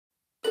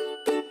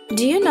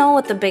Do you know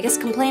what the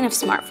biggest complaint of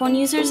smartphone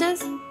users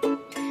is?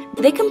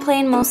 They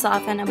complain most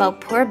often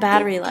about poor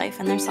battery life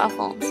in their cell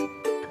phones.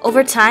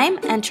 Over time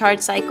and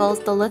charge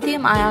cycles, the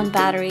lithium-ion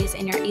batteries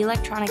in your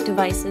electronic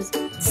devices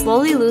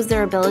slowly lose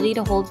their ability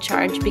to hold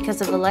charge because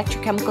of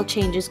electrochemical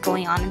changes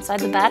going on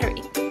inside the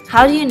battery.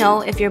 How do you know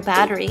if your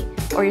battery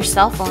or your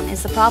cell phone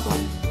is the problem?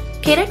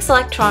 Cadex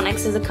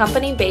Electronics is a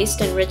company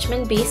based in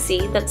Richmond,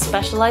 BC that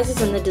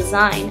specializes in the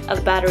design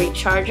of battery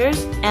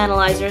chargers,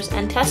 analyzers,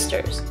 and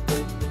testers.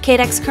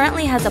 Cadex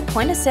currently has a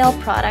point-of-sale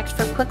product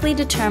for quickly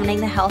determining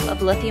the health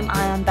of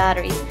lithium-ion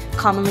batteries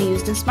commonly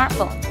used in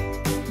smartphones.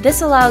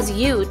 This allows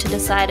you to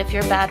decide if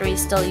your battery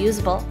is still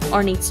usable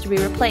or needs to be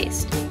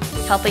replaced,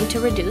 helping to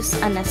reduce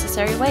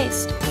unnecessary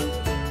waste.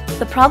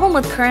 The problem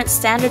with current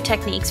standard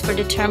techniques for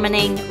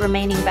determining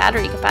remaining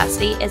battery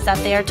capacity is that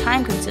they are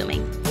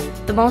time-consuming.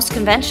 The most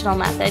conventional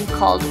method,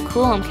 called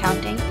coulomb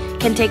counting,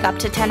 can take up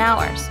to 10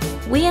 hours.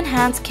 We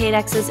enhance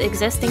Cadex's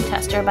existing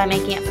tester by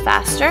making it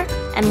faster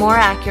and more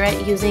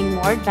accurate using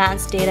more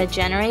advanced data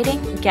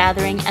generating,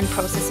 gathering, and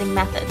processing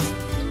methods.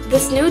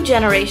 This new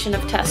generation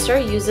of tester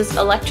uses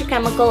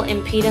electrochemical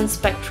impedance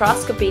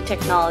spectroscopy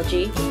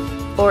technology,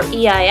 or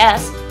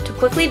EIS, to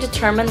quickly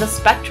determine the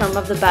spectrum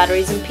of the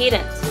battery's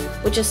impedance,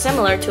 which is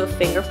similar to a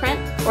fingerprint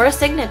or a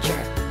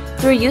signature.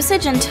 Through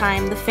usage and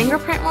time, the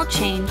fingerprint will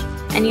change,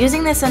 and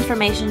using this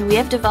information, we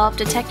have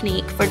developed a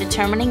technique for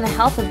determining the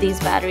health of these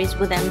batteries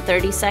within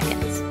 30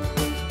 seconds.